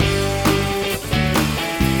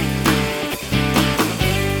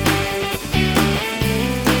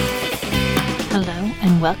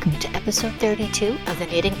and welcome to episode 32 of the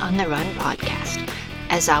Knitting on the Run podcast.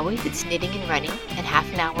 As always, it's knitting and running in half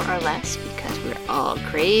an hour or less because we're all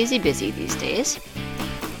crazy busy these days.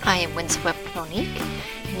 I am Windswept Monique,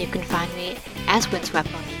 and you can find me as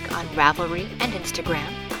Windswept Monique on Ravelry and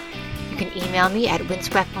Instagram. You can email me at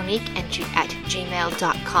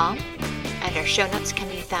windsweptmonique@gmail.com, and our show notes can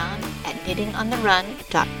be found at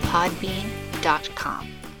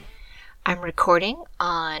knittingontherun.podbean.com. I'm recording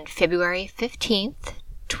on February 15th,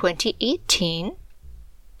 2018.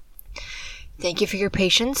 Thank you for your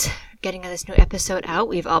patience getting this new episode out.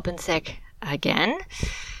 We've all been sick again.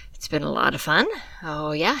 It's been a lot of fun.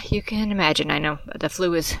 Oh yeah, you can imagine. I know the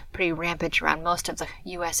flu is pretty rampant around most of the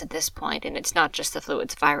U.S. at this point, and it's not just the flu,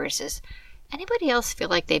 it's viruses. Anybody else feel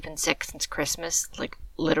like they've been sick since Christmas? Like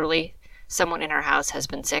literally someone in our house has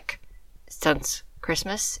been sick since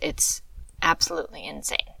Christmas? It's absolutely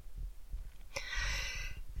insane.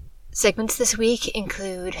 Segments this week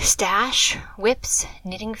include Stash, Whips,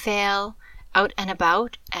 Knitting Fail, Out and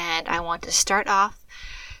About, and I want to start off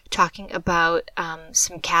talking about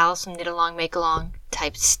some knit along, make along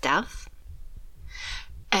type stuff.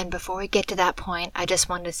 And before we get to that point, I just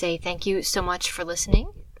wanted to say thank you so much for listening.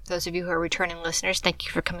 Those of you who are returning listeners, thank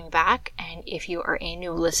you for coming back. And if you are a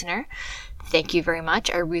new listener, thank you very much.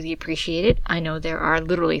 I really appreciate it. I know there are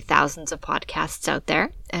literally thousands of podcasts out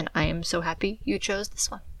there, and I am so happy you chose this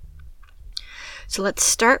one. So let's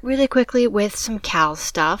start really quickly with some Cal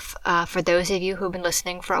stuff. For those of you who've been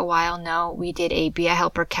listening for a while know, we did a Be a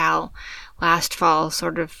Helper Cal last fall,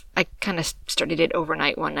 I kind of started it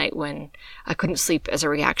overnight one night when I couldn't sleep as a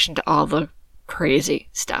reaction to all the crazy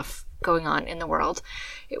stuff going on in the world.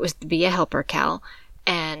 It was the Be a Helper Cal,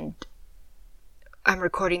 and I'm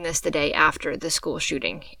recording this the day after the school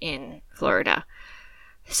shooting in Florida.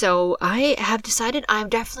 So I have decided I'm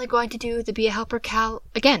definitely going to do the Be a Helper Cal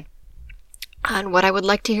again. And what I would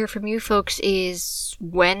like to hear from you folks is,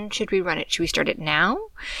 when should we run it? Should we start it now?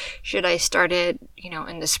 Should I start it,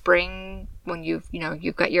 in the spring when you've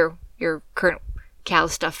got your current Cal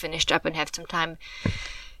stuff finished up and have some time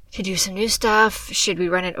to do some new stuff? Should we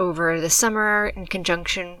run it over the summer in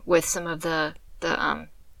conjunction with some of the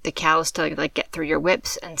Cals to get through your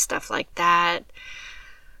whips and stuff like that?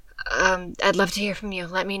 I'd love to hear from you.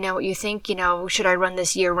 Let me know what you think. Should I run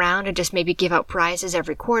this year round and just maybe give out prizes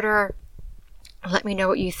every quarter? Let me know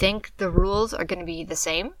what you think. The rules are going to be the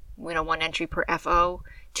same. 1 entry per FO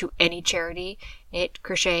to any charity. Knit,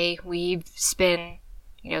 crochet, weave, spin.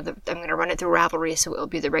 I'm going to run it through Ravelry, so it'll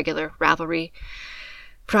be the regular Ravelry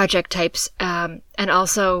project types. And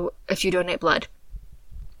also, if you donate blood.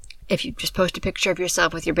 If you just post a picture of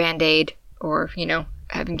yourself with your Band-Aid or,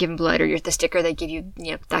 having given blood, or the sticker they give you,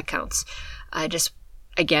 that counts. I just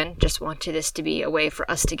want this to be a way for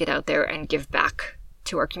us to get out there and give back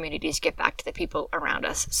to our communities, get back to the people around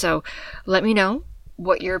us. So let me know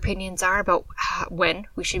what your opinions are about when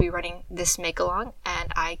we should be running this make along,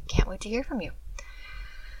 and I can't wait to hear from you.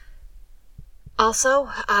 Also,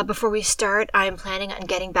 before we start, I'm planning on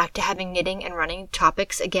getting back to having knitting and running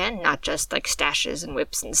topics again, not just stashes and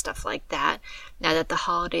whips and stuff like that. Now that the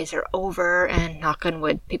holidays are over and, knock on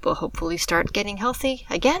wood, people hopefully start getting healthy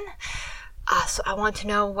again. So I want to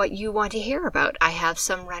know what you want to hear about. I have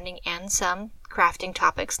some running and some crafting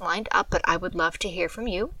topics lined up, but I would love to hear from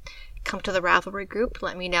you. Come to the Ravelry group,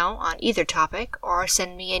 let me know on either topic, or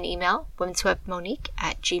send me an email,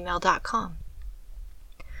 windsweptmonique@gmail.com.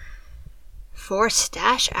 For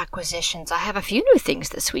stash acquisitions, I have a few new things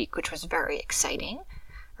this week, which was very exciting.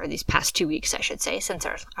 Or these past 2 weeks, I should say, since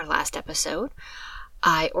our last episode.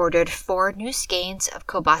 I ordered 4 new skeins of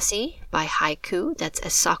Kobasi by Haiku. That's a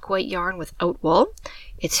sock white yarn without wool.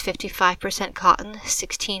 It's 55% cotton,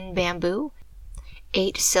 16 bamboo,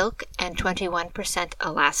 8 silk, and 21%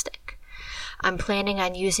 elastic. I'm planning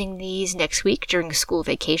on using these next week during school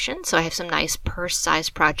vacation, so I have some nice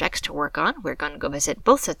purse-sized projects to work on. We're going to go visit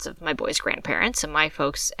both sets of my boys' grandparents, and my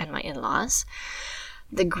folks and my in-laws.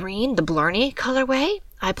 The green, the Blarney colorway,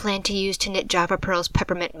 I plan to use to knit Java Pearl's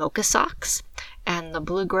Peppermint Mocha socks. And the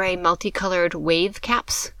blue-gray multicolored Wave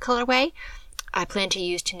Caps colorway, I plan to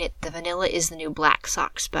use to knit the Vanilla is the New Black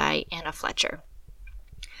socks by Anna Fletcher.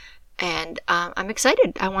 And I'm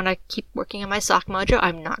excited. I want to keep working on my sock mojo.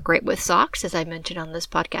 I'm not great with socks, as I mentioned on this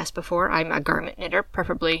podcast before. I'm a garment knitter,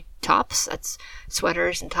 preferably tops. That's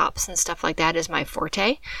sweaters and tops and stuff like that is my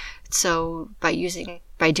forte. So by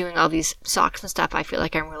doing all these socks and stuff, I feel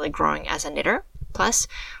like I'm really growing as a knitter. Plus,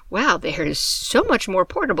 wow, they're so much more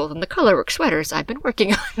portable than the colorwork sweaters I've been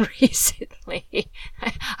working on recently.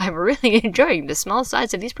 I'm really enjoying the small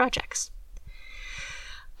size of these projects.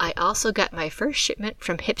 I also got my first shipment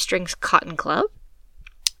from Hipstrings Cotton Club.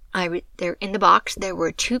 There in the box, there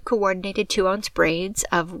were 2 coordinated 2-ounce braids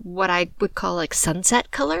of what I would call like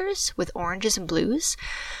sunset colors with oranges and blues.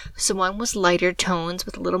 So one was lighter tones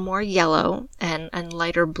with a little more yellow and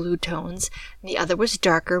lighter blue tones. And the other was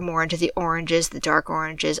darker, more into the oranges, the dark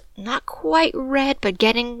oranges, not quite red, but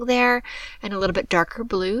getting there, and a little bit darker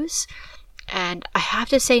blues. And I have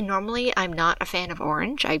to say, normally I'm not a fan of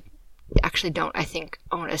orange. I actually don't, I think,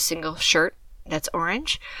 own a single shirt that's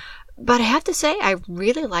orange. But I have to say, I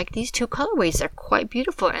really like these 2 colorways. They're quite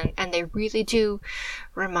beautiful, and they really do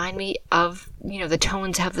remind me of, the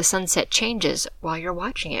tones of the sunset changes while you're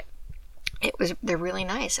watching it. They're really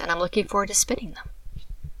nice, and I'm looking forward to spinning them.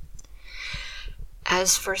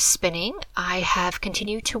 As for spinning, I have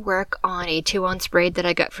continued to work on a 2-ounce braid that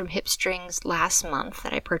I got from Hip Strings last month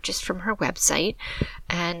that I purchased from her website,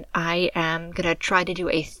 and I am going to try to do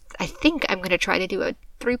I think I'm going to try to do a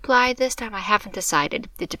 3-ply this time. I haven't decided.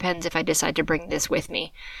 It depends if I decide to bring this with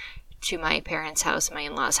me to my parents' house, my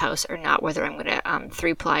in-laws' house, or not, whether I'm going to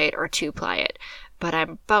 3-ply it or 2-ply it. But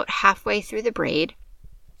I'm about halfway through the braid,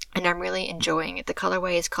 and I'm really enjoying it. The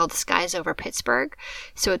colorway is called Skies Over Pittsburgh,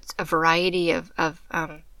 so it's a variety of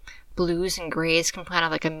blues and grays, from kind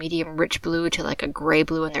of like a medium rich blue to like a gray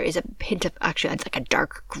blue, and there is a hint of, actually it's like a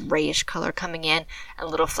dark grayish color coming in, and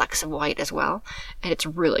little flecks of white as well, and it's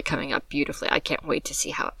really coming up beautifully. I can't wait to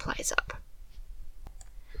see how it plies up.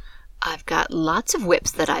 I've got lots of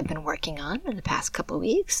whips that I've been working on in the past couple of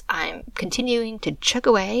weeks. I'm continuing to chug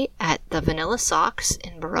away at the vanilla socks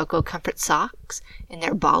in Barocco Comfort Socks in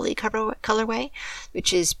their Bali colorway,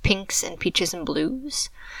 which is pinks and peaches and blues.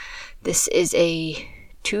 This is a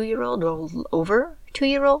 2-year-old or over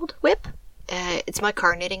 2-year-old whip. It's my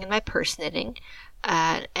car knitting and my purse knitting.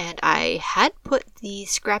 And I had put the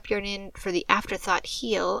scrap yarn in for the afterthought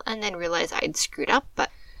heel and then realized I'd screwed up, but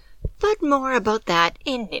more about that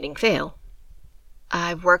in Knitting Fail.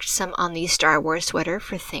 I've worked some on the Star Wars sweater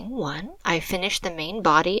for Thing 1. I finished the main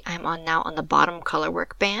body. I'm now on the bottom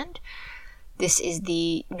colorwork band. This is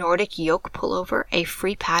the Nordic Yoke Pullover, a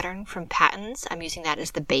free pattern from Patterns. I'm using that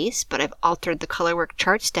as the base, but I've altered the colorwork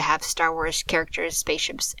charts to have Star Wars characters,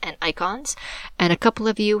 spaceships, and icons. And a couple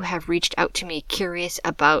of you have reached out to me curious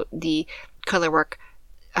about the colorwork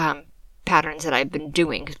patterns that I've been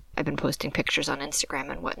doing. I've been posting pictures on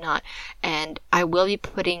Instagram and whatnot, and I will be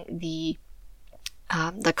putting the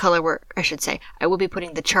colorwork, I will be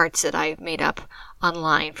putting the charts that I've made up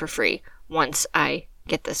online for free once I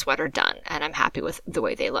get the sweater done, and I'm happy with the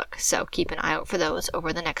way they look. So keep an eye out for those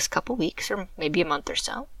over the next couple weeks, or maybe a month or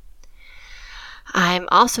so. I'm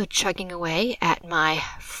also chugging away at my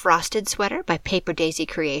frosted sweater by Paper Daisy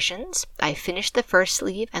Creations. I finished the first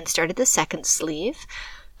sleeve and started the second sleeve.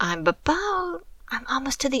 I'm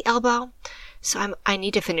almost to the elbow, so I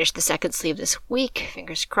need to finish the second sleeve this week.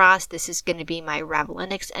 Fingers crossed. This is going to be my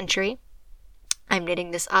Ravelinics entry. I'm knitting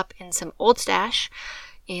this up in some old stash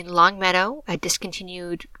in Longmeadow, a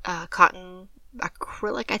discontinued cotton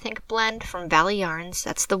acrylic, I think, blend from Valley Yarns.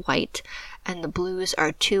 That's the white, and the blues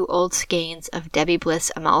are 2 old skeins of Debbie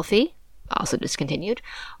Bliss Amalfi, also discontinued,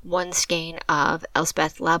 1 skein of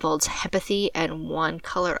Elspeth Lavold's Hempathy, and 1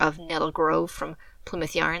 color of Nettle Grove from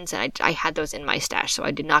Plymouth Yarns, and I had those in my stash, so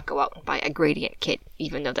I did not go out and buy a gradient kit,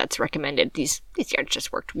 even though that's recommended. These yarns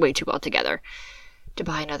just worked way too well together to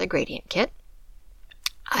buy another gradient kit.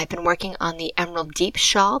 I've been working on the Emerald Deep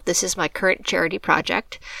shawl. This is my current charity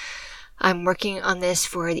project. I'm working on this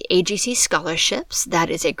for the AGC Scholarships. That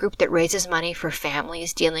is a group that raises money for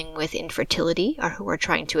families dealing with infertility or who are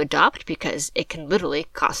trying to adopt, because it can literally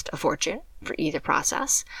cost a fortune for either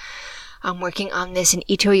process. I'm working on this in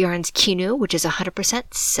Ito Yarns Kinu, which is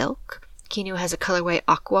 100% silk. Kinu has a colorway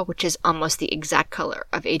aqua, which is almost the exact color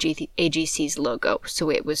of AGC's logo, so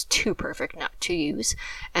it was too perfect not to use.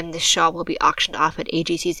 And this shawl will be auctioned off at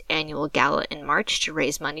AGC's annual gala in March to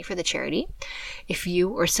raise money for the charity. If you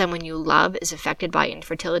or someone you love is affected by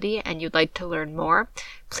infertility and you'd like to learn more,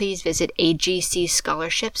 please visit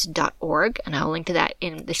agcscholarships.org, and I'll link to that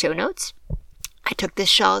in the show notes. I took this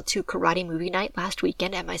shawl to karate movie night last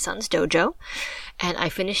weekend at my son's dojo, and I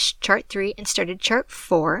finished chart 3 and started chart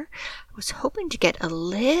 4. I was hoping to get a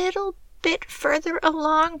little bit further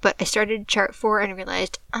along, but I started chart 4 and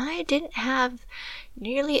realized I didn't have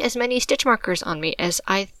nearly as many stitch markers on me as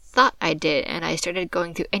I thought I did, and I started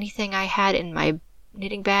going through anything I had in my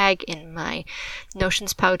knitting bag, in my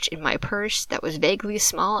notions pouch, in my purse that was vaguely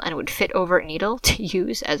small and would fit over a needle to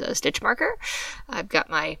use as a stitch marker. I've got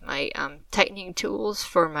my tightening tools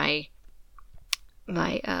for my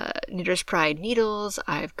Knitter's Pride needles.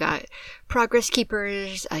 I've got progress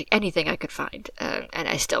keepers, anything I could find, and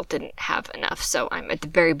I still didn't have enough, so I'm at the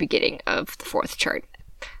very beginning of the 4th chart,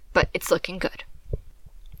 but it's looking good.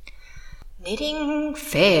 Knitting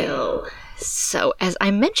fail. So, as I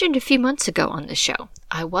mentioned a few months ago on the show,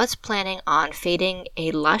 I was planning on fading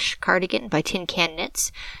a Lush cardigan by Tin Can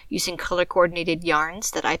Knits using color-coordinated yarns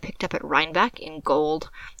that I picked up at Rhinebeck in gold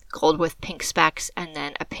with pink specks, and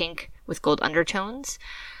then a pink with gold undertones.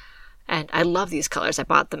 And I love these colors. I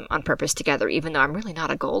bought them on purpose together, even though I'm really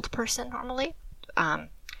not a gold person normally.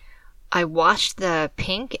 I washed the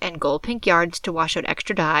pink and gold pink yards to wash out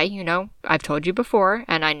extra dye. You know, I've told you before,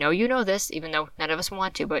 and I know you know this, even though none of us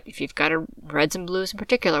want to, but if you've got reds and blues in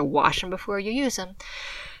particular, wash them before you use them.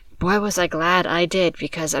 Boy, was I glad I did,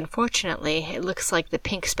 because unfortunately, it looks like the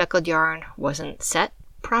pink speckled yarn wasn't set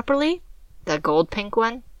properly, the gold pink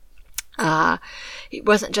one. It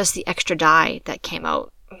wasn't just the extra dye that came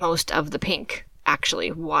out. Most of the pink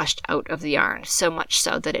actually washed out of the yarn, so much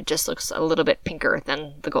so that it just looks a little bit pinker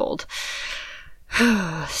than the gold.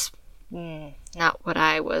 Not what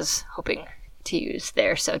I was hoping to use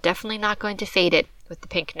there, so definitely not going to fade it with the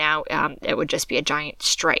pink now. It would just be a giant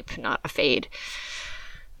stripe, not a fade.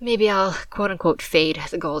 Maybe I'll quote-unquote fade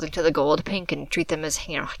the gold into the gold pink and treat them as,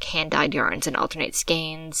 hand-dyed yarns and alternate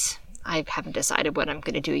skeins. I haven't decided what I'm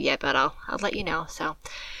going to do yet, but I'll let you know. So,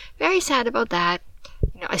 very sad about that.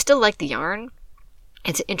 I still like the yarn.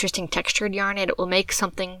 It's an interesting textured yarn, and it will make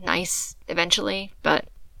something nice eventually, but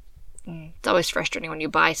it's always frustrating when you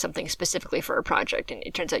buy something specifically for a project, and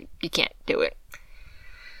it turns out you can't do it.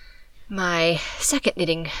 My second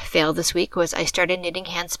knitting fail this week was I started knitting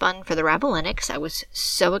handspun for the Ravelinics. I was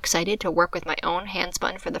so excited to work with my own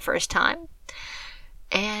handspun for the first time,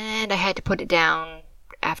 and I had to put it down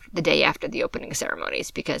the day after the opening ceremonies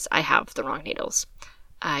because I have the wrong needles.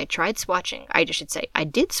 I tried swatching. I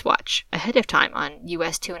did swatch ahead of time on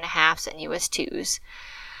US 2.5s and US 2s.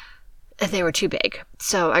 They were too big.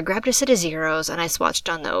 So I grabbed a set of zeros and I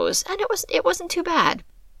swatched on those, and it wasn't too bad.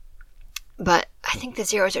 But I think the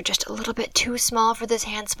zeros are just a little bit too small for this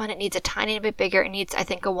handspun. It needs a tiny bit bigger. It needs, I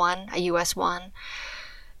think, a US 1.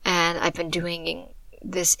 And I've been doing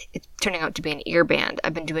this, it's turning out to be an ear band.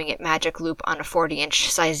 I've been doing it magic loop on a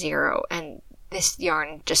 40-inch size 0, and this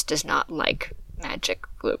yarn just does not like magic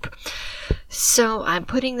loop. So I'm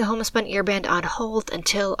putting the homespun earband on hold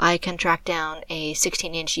until I can track down a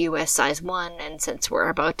 16-inch US size 1, and since we're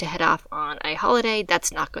about to head off on a holiday,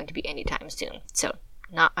 that's not going to be anytime soon. So,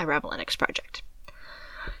 not my Ravelinics project.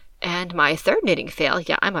 And my third knitting fail,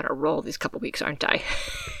 I'm on a roll these couple weeks, aren't I?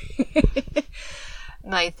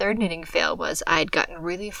 My third knitting fail was I'd gotten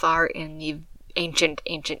really far in the ancient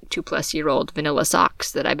 2-plus-year-old vanilla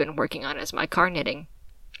socks that I've been working on as my car knitting.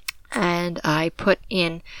 And I put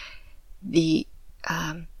in the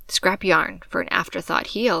scrap yarn for an afterthought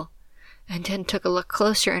heel, and then took a look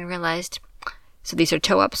closer and realized, so these are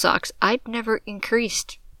toe-up socks. I'd never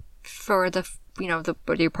increased for the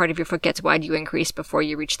part of your foot gets wide, you increase before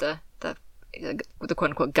you reach the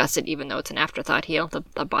quote-unquote gusset, even though it's an afterthought heel,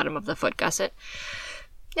 the bottom of the foot gusset.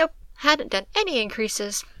 Nope, hadn't done any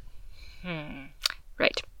increases.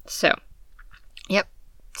 Right, so,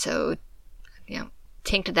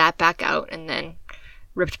 tinked that back out and then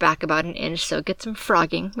ripped back about an inch, so get some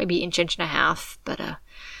frogging, maybe inch and a half, but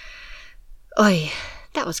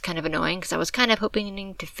that was kind of annoying because I was kind of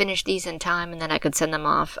hoping to finish these in time and then I could send them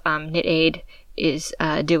off. Knit Aid is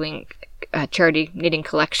doing a charity knitting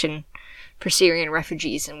collection for Syrian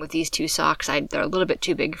refugees, and with these two socks, they're a little bit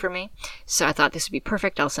too big for me, so I thought this would be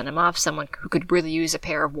perfect. I'll send them off. Someone who could really use a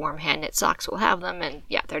pair of warm hand knit socks will have them, and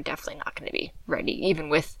they're definitely not going to be ready, even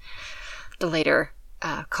with the later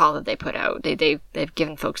call that they put out. They've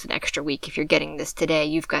given folks an extra week. If you're getting this today,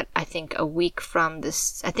 you've got, I think, a week from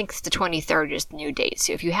this. I think it's the 23rd is the new date.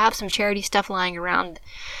 So if you have some charity stuff lying around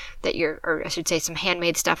or I should say some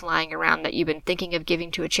handmade stuff lying around that you've been thinking of giving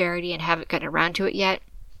to a charity and haven't gotten around to it yet,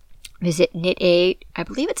 visit Knit Aid. I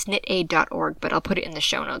believe it's knitaid.org, but I'll put it in the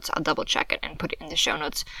show notes. I'll double check it and put it in the show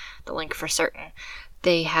notes, the link for certain.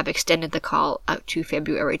 They have extended the call out to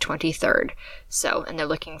February 23rd. And they're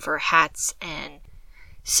looking for hats and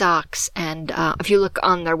socks, and if you look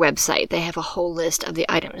on their website, they have a whole list of the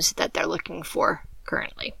items that they're looking for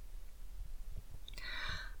currently.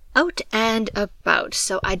 Out and about.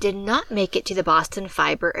 So I did not make it to the Boston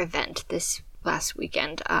Fiber event this last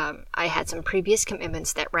weekend. I had some previous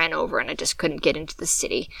commitments that ran over and I just couldn't get into the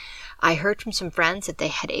city. I heard from some friends that they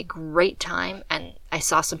had a great time, and I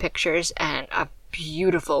saw some pictures and a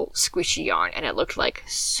beautiful squishy yarn, and it looked like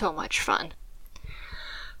so much fun.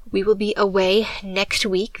 We will be away next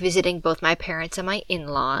week visiting both my parents and my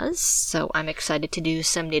in-laws, so I'm excited to do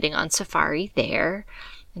some knitting on safari there,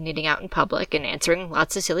 and knitting out in public and answering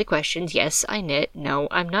lots of silly questions. Yes, I knit. No,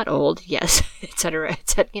 I'm not old. Yes, etc.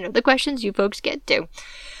 The questions you folks get to.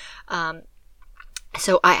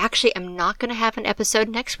 So I actually am not going to have an episode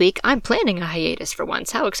next week. I'm planning a hiatus for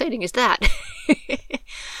once. How exciting is that?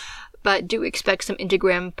 But do expect some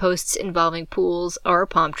Instagram posts involving pools or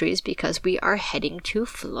palm trees because we are heading to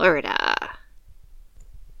Florida.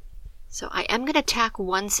 So I am going to tack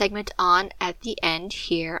one segment on at the end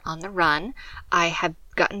here on the run. I have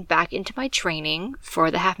gotten back into my training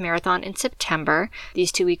for the half marathon in September.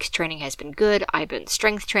 These 2 weeks training has been good. I've been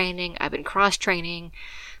strength training. I've been cross training.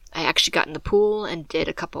 I actually got in the pool and did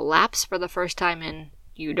a couple laps for the first time in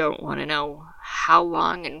you don't want to know how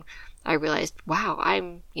long. And I realized, wow,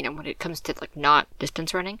 I'm, when it comes to like not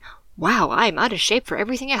distance running, wow, I'm out of shape for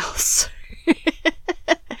everything else.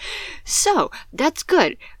 So that's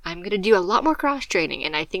good. I'm going to do a lot more cross training,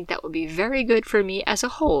 and I think that will be very good for me as a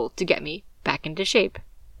whole to get me back into shape.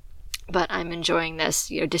 But I'm enjoying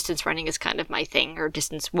this. Distance running is kind of my thing, or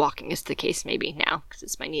distance walking is the case maybe now because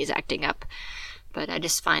it's my knees acting up. But I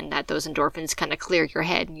just find that those endorphins kind of clear your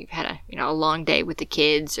head, and you've had a long day with the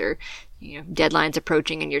kids, or deadlines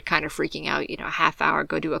approaching, and you're kind of freaking out. A half hour,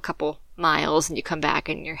 go do a couple miles, and you come back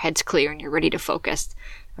and your head's clear and you're ready to focus.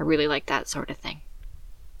 I really like that sort of thing.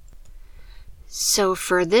 So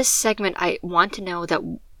for this segment, I want to know that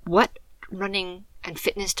what running and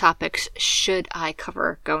fitness topics should I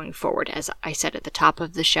cover going forward? As I said at the top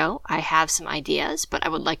of the show, I have some ideas, but I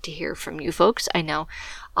would like to hear from you folks. I know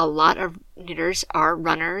a lot of knitters are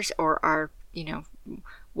runners or are,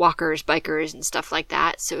 walkers, bikers, and stuff like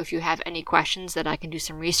that. So if you have any questions that I can do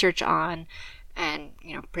some research on and,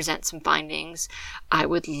 present some findings, I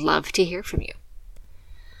would love to hear from you.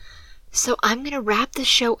 So I'm going to wrap the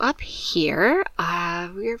show up here.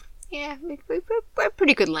 We're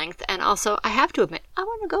pretty good length. And also, I have to admit, I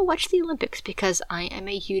want to go watch the Olympics because I am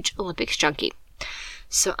a huge Olympics junkie.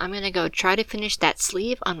 So I'm going to go try to finish that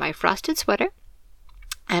sleeve on my frosted sweater.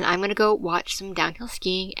 And I'm going to go watch some downhill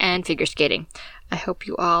skiing and figure skating. I hope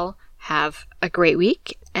you all have a great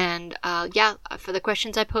week. And for the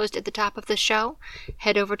questions I posed at the top of the show,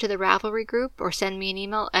 head over to the Ravelry group or send me an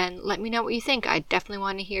email and let me know what you think. I definitely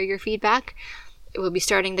want to hear your feedback. We'll be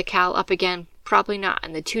starting the Cal up again, probably not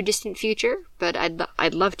in the too distant future, but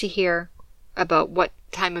I'd love to hear about what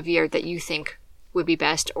time of year that you think would be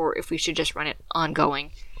best, or if we should just run it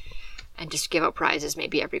ongoing and just give out prizes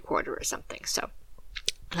maybe every quarter or something. So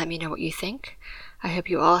let me know what you think. I hope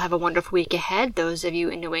you all have a wonderful week ahead. Those of you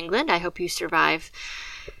in New England, I hope you survive,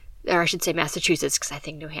 or I should say Massachusetts, because I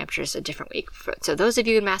think New Hampshire is a different week. So those of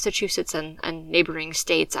you in Massachusetts and neighboring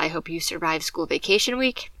states, I hope you survive school vacation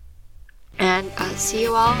week. And see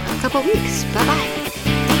you all in a couple weeks. Bye-bye.